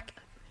got back,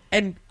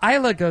 and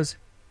Isla goes,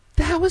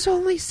 that was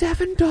only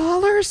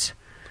 $7?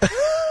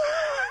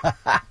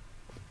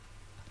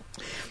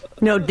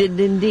 No,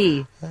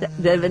 didn't-d.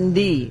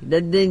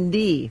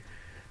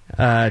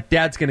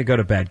 Dad's going to go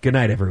to bed. Good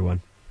night,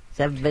 everyone.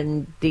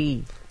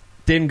 7D.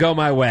 Didn't go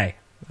my way.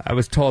 I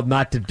was told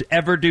not to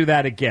ever do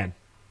that again.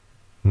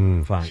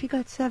 Fine. She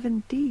got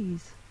 7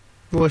 Ds.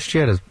 Well, she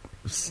had a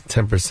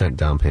 10%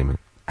 down payment.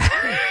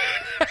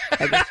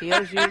 I guess she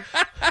owes you.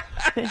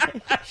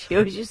 She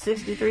owes you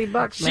 $63,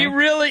 man. She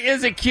really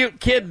is a cute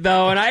kid,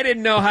 though, and I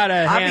didn't know how to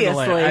handle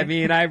it. I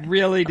mean, I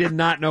really did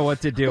not know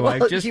what to do.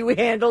 Well, you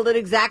handled it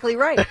exactly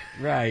right.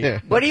 Right. Yeah.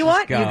 What do you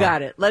want? Go. You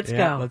got it. Let's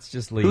go. Let's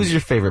just leave. Who's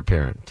your favorite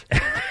parent?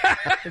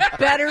 It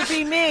better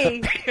be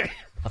me.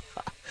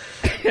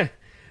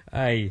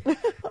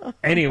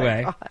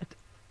 Anyway.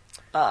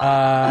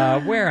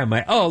 Where am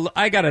I? Oh,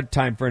 I got a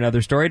time for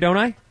another story, don't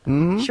I?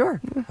 Mm-hmm.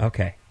 Sure.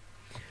 Okay.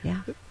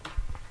 Yeah.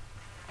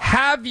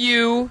 Have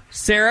you,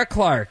 Sarah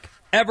Clark,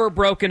 ever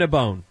broken a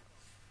bone?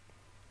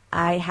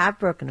 I have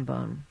broken a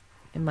bone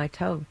in my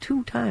toe.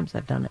 2 times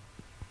I've done it.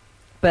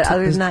 But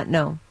other than that,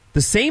 no.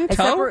 The same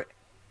toe?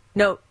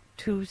 No,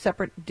 2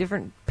 separate,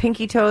 different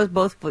pinky toes,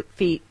 both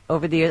feet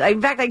over the years.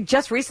 In fact, I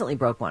just recently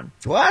broke one.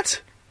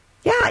 What?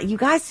 Yeah, you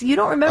guys, you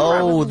don't remember.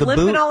 I was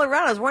limping boot? All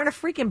around. I was wearing a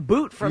freaking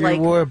boot for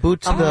You wore a boot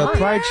to the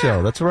Pride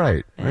show. That's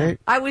right, right?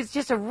 I was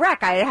just a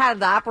wreck. I had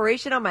the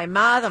operation on my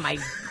mouth, and I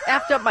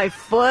effed up my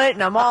foot,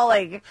 and I'm all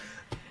like,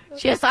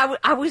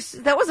 that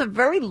was a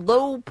very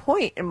low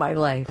point in my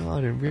life. Oh,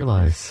 I didn't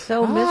realize.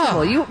 So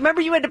miserable. You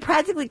remember you had to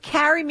practically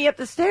carry me up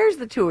the stairs,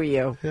 the 2 of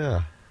you.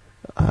 Yeah.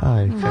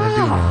 I kind of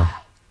do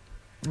now.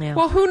 Yeah.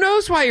 Well, who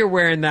knows why you're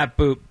wearing that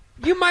boot?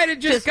 You might have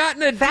just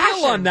gotten a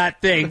deal on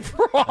that thing,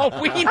 for all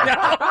we know.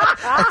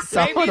 I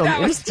saw it on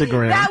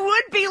Instagram. That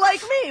would be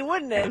like me,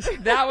 wouldn't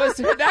it?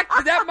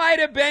 That might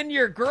have been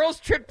your girls'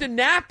 trip to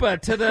Napa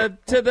to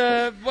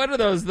the what are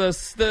those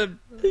the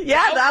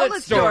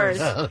outlet stores.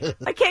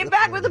 I came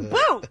back with a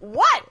boot.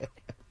 What?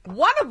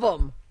 One of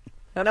them,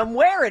 and I'm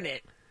wearing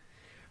it.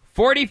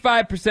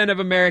 45% of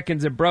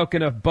Americans have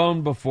broken a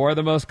bone before.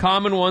 The most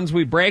common ones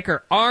we break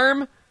are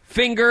arm,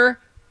 finger,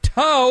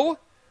 toe,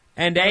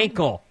 and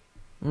ankle.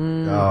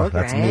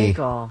 That's me.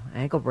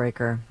 Ankle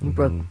breaker. You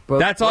broke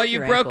That's all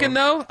you've broken,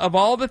 though? Of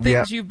all the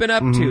things you've been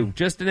up to,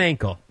 just an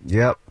ankle?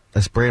 Yep.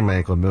 I sprained my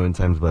ankle a million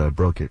times, but I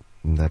broke it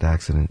in that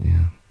accident.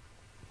 Yeah.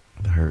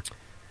 It hurt.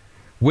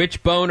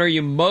 Which bone are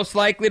you most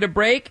likely to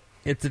break?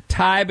 It's a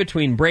tie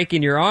between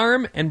breaking your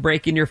arm and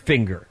breaking your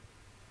finger.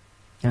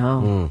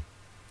 Oh.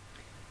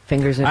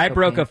 Fingers. I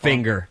broke a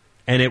finger,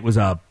 and it was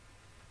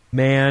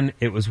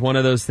it was one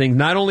of those things.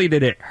 Not only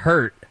did it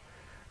hurt,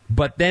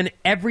 but then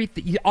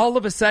everything. All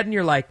of a sudden,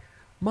 you're like,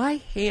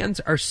 my hands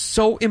are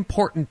so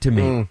important to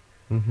me.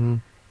 Mm-hmm.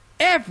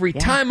 Every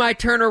time I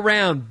turn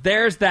around,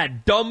 there's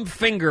that dumb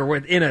finger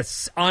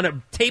on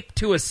a tape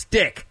to a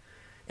stick,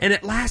 and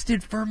it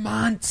lasted for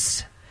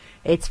months.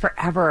 It's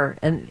forever,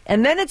 and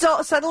then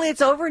suddenly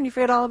it's over, and you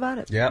forget all about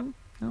it. Yep.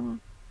 Oh.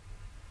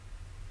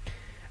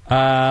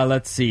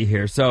 Let's see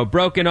here. So,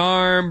 broken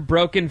arm,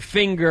 broken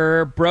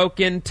finger,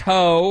 broken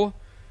toe,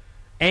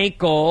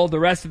 ankle. The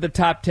rest of the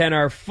top 10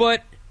 are foot,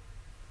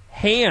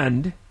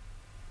 hand,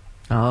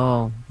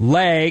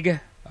 leg,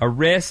 a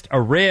wrist,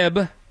 a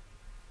rib.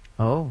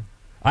 Oh.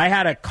 I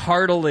had a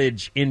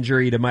cartilage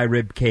injury to my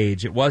rib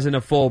cage. It wasn't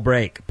a full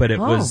break, but it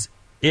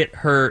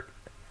hurt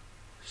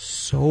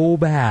so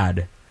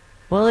bad.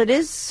 Well, it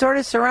is sort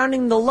of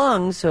surrounding the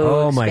lungs,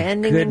 so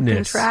expanding and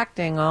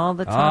contracting all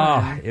the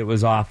time. Oh, it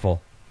was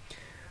awful.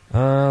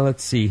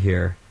 Let's see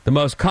here. The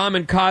most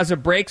common cause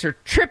of breaks are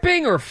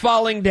tripping or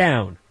falling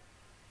down.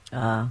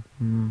 So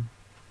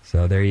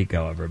there you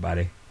go,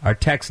 everybody. Our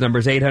text number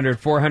is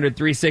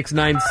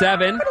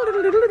 800-400-3697.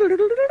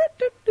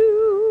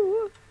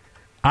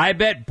 I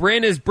bet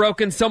Bryn has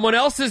broken someone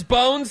else's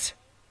bones.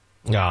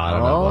 No, I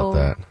don't know about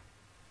that.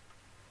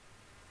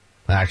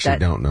 I actually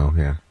don't know,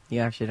 yeah. You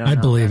actually don't know. I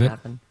believe it.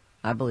 Happened.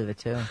 I believe it,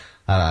 too.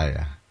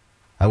 Yeah.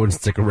 I wouldn't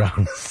stick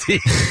around to see.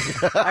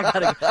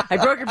 I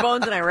broke your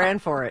bones and I ran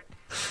for it.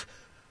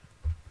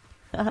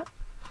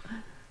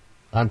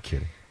 I'm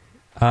kidding.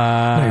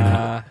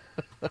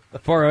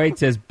 408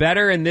 says,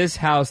 better in this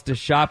house to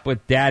shop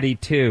with Daddy,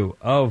 too.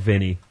 Oh,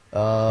 Vinny.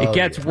 It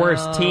gets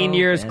worse. Teen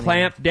years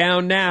clamped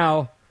down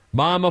now.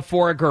 Mom of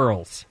 4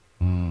 girls.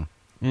 Oh,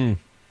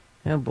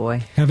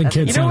 boy. Having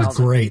kids sounds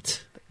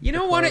great.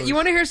 You want to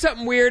hear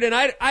something weird? And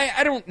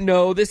I don't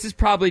know. This is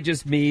probably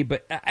just me,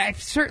 but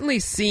I've certainly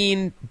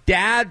seen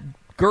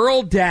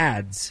girl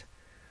dads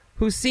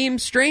who seem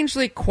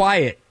strangely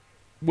quiet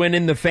when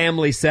in the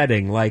family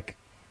setting. Like,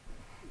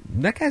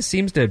 that guy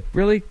seems to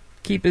really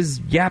keep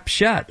his yap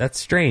shut. That's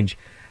strange.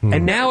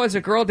 And now as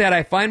a girl dad,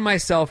 I find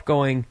myself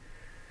going,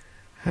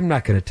 I'm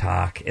not going to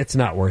talk. It's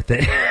not worth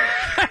it.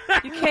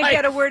 You can't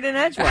get a word in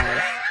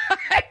edgewise.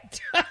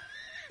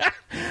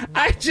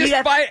 I just you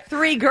got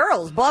 3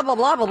 girls. Blah blah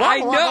blah blah. I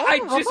know.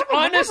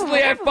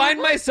 Honestly, I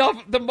find myself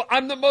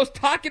I'm the most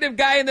talkative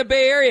guy in the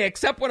Bay Area,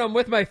 except when I'm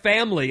with my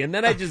family, and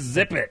then I just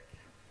zip it.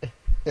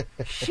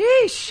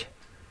 Sheesh.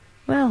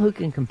 Well, who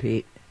can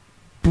compete?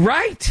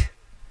 Right.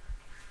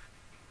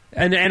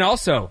 And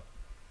also,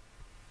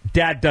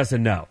 Dad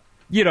doesn't know.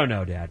 You don't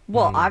know, Dad.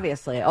 Well,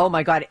 obviously. Oh,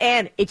 my God.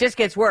 And it just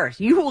gets worse.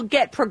 You will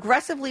get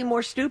progressively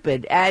more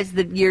stupid as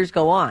the years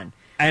go on.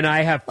 And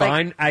I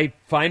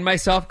find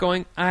myself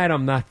going,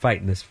 I'm not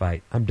fighting this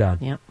fight. I'm done.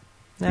 Yep.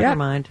 Never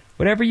mind.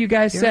 Whatever you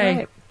guys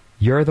say,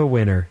 you're the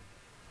winner.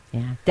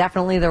 Yeah,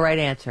 definitely the right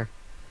answer.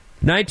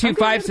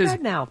 925 says,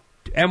 now.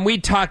 And we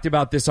talked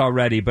about this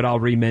already, but I'll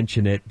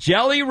re-mention it.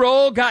 Jelly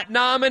Roll got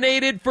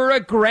nominated for a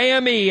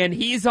Grammy, and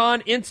he's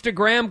on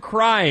Instagram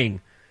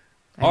crying.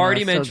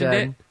 Already mentioned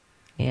it.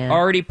 Yeah.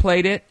 Already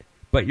played it,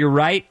 but you're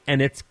right,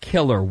 and it's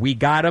killer. We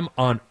got him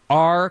on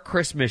our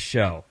Christmas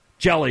show,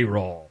 Jelly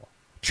Roll.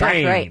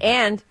 Train. That's right.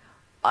 And,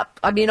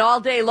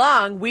 all day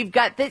long, we've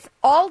got this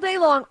all day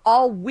long,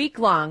 all week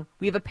long.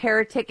 We have a pair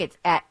of tickets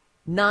at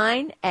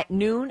 9, at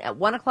noon, at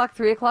 1 o'clock,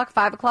 3 o'clock,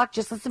 5 o'clock.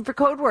 Just listen for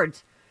code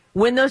words.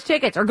 Win those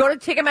tickets. Or go to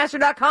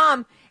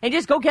Ticketmaster.com and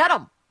just go get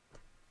them.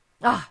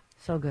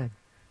 So good.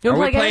 Are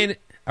we playing it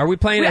out? I was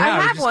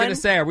just going to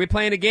say, are we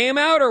playing a game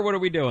out, or what are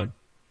we doing?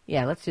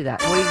 Yeah, let's do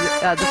that.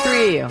 The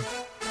 3 of you.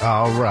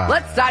 All right.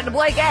 Let's start to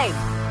play a game.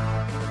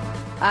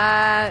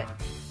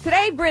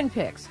 Today, Bryn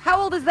picks.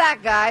 How old is that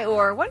guy,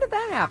 or when did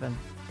that happen?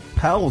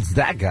 How old's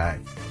that guy?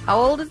 How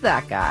old is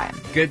that guy?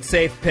 Good,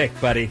 safe pick,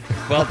 buddy.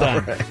 Well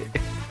done. Right.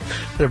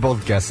 They're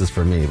both guesses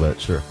for me,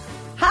 but sure.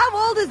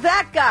 How old is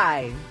that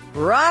guy?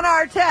 Ron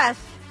Artest,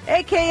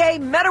 a.k.a.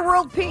 Meta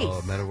World Peace.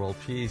 Oh, Meta World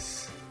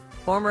Peace.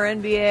 Former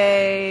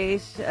NBA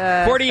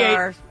 48.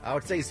 Stars. I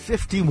would say he's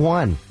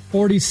 51.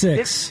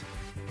 46.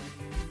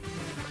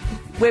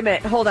 Wait a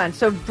minute. Hold on.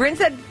 So Bryn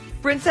said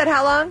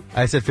how long?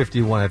 I said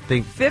 51. I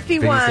think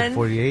 51. Said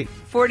 48.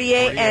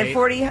 48 and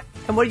 40.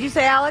 And what did you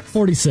say, Alex?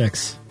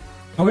 46.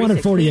 I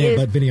wanted 48,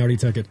 but Vinny already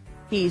took it.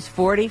 He's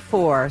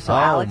 44. So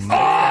Alex.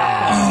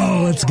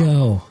 Oh, let's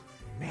go.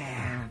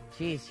 Man,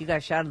 jeez, you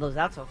guys shouted those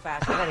out so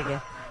fast.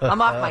 I'm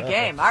off my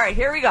game. All right,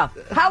 here we go.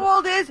 How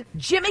old is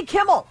Jimmy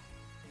Kimmel?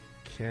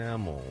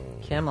 Kimmel.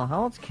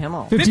 How old's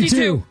Kimmel?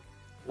 52.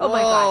 Oh,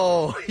 my God.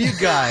 Oh, you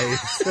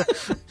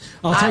guys.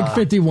 I'll take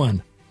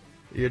 51.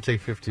 You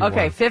take 51.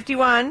 Okay,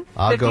 51.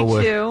 I'll 52. go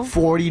with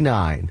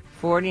 49.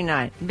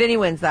 49. Vinny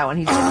wins that one.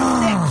 He's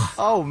 56.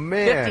 Oh,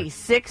 man.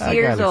 56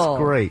 years old.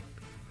 That's great.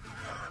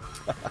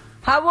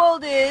 How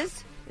old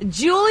is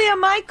Julia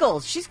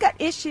Michaels? She's got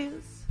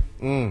issues.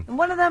 And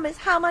one of them is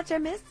how much I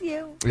miss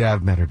you. Yeah,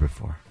 I've met her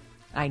before.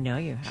 I know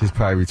you have. She's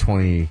probably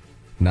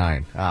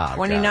 29.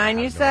 29,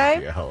 you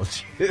say?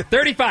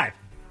 35.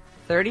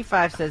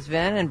 35, says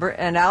Vin.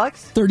 And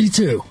Alex?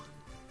 32.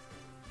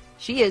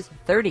 She is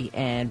 30,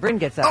 and Bryn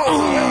gets up.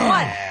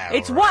 Oh,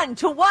 it's 1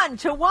 to 1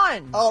 to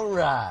 1. All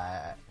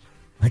right.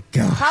 My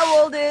God.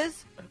 How old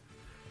is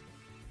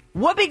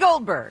Whoopi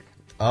Goldberg?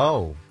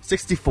 Oh,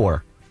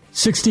 64.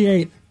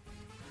 68.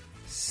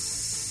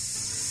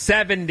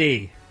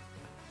 70.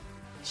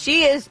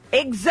 She is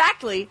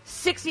exactly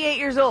 68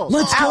 years old.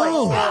 Let's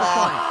go.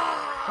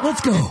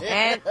 Let's go.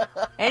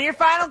 And your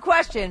final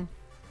question.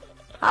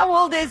 How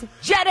old is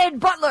Jetted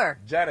Butler?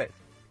 Jetted.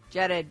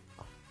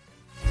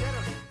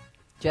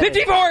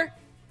 54.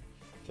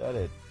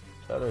 Jetted.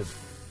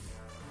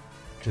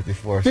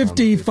 54.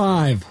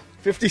 55.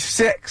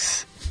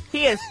 56.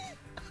 He is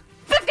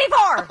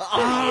 54.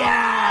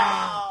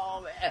 Yeah.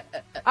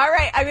 All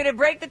right, I'm going to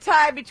break the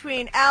tie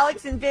between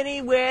Alex and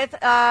Vinny with,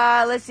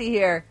 let's see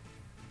here.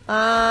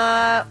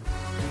 What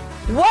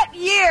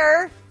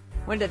year,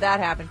 when did that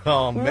happen?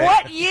 Oh, man.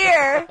 What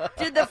year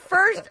did the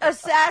first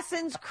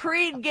Assassin's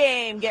Creed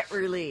game get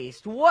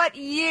released? What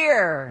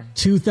year?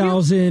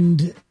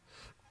 2008.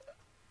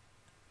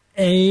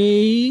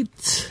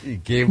 You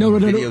gave him a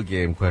video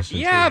game question.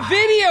 Yeah, too.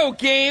 video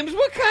games.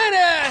 What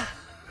kind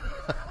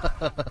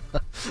of...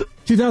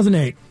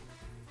 2008.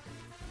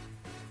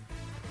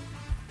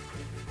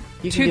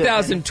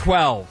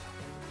 2012.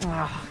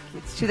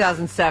 It's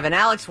 2007.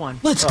 Alex won.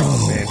 Let's go.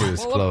 Man, he was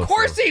Well, close, of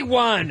course he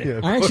won.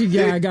 I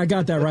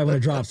got that right when it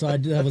dropped, so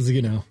that was,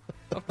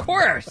 Of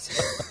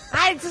course.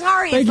 I'm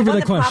sorry. Thank it's you the for one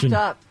the that question.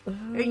 popped up.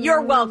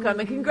 You're welcome,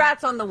 and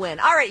congrats on the win.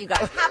 All right, you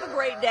guys, have a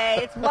great day.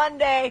 It's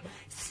Monday.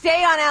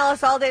 Stay on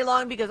Alice all day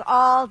long, because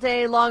all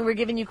day long we're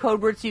giving you code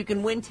words so you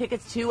can win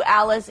tickets to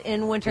Alice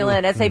in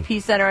Winterland,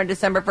 SAP Center on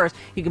December 1st.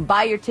 You can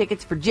buy your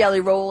tickets for Jelly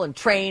Roll and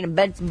Train and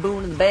Benson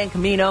Boone and the Band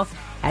Camino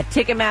at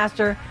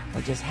Ticketmaster,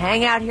 or just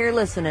hang out here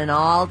listening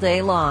all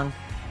day long.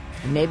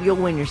 And maybe you'll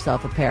win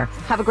yourself a pair.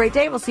 Have a great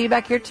day. We'll see you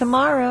back here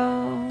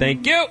tomorrow.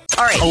 Thank you. All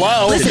right.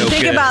 Hello? Listen,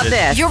 think about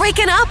this. You're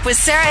waking up with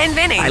Sarah and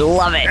Vinny. I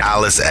love it.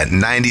 Alice at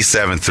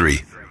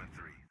 97.3.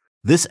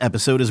 This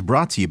episode is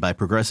brought to you by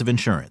Progressive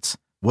Insurance.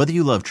 Whether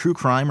you love true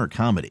crime or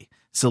comedy,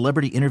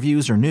 celebrity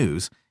interviews or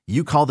news,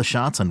 you call the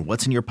shots on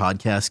what's in your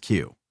podcast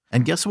queue.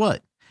 And guess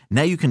what?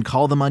 Now you can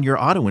call them on your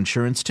auto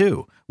insurance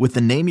too, with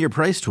the Name Your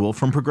Price tool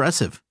from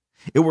Progressive.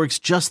 It works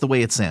just the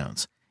way it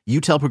sounds. You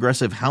tell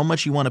Progressive how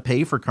much you want to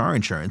pay for car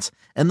insurance,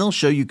 and they'll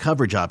show you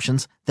coverage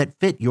options that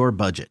fit your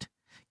budget.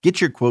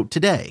 Get your quote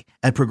today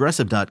at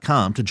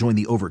Progressive.com to join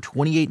the over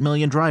 28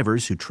 million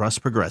drivers who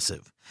trust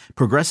Progressive.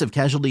 Progressive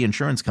Casualty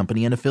Insurance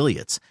Company and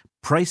Affiliates.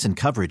 Price and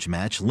coverage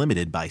match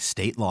limited by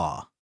state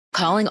law.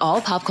 Calling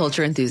all pop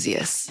culture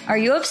enthusiasts. Are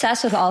you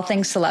obsessed with all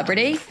things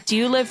celebrity? Do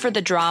you live for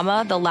the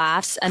drama, the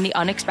laughs, and the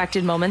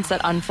unexpected moments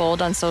that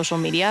unfold on social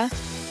media?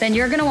 Then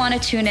you're going to want to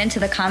tune in to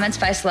the Comments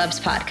by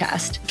Celebs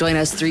podcast. Join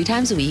us 3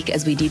 times a week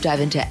as we deep dive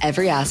into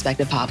every aspect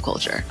of pop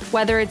culture.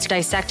 Whether it's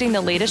dissecting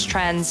the latest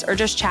trends or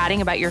just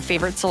chatting about your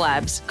favorite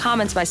celebs,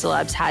 Comments by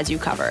Celebs has you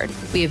covered.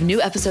 We have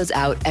new episodes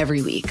out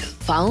every week.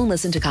 Follow and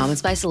listen to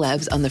Comments by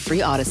Celebs on the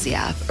free Odyssey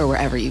app or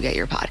wherever you get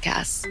your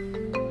podcasts.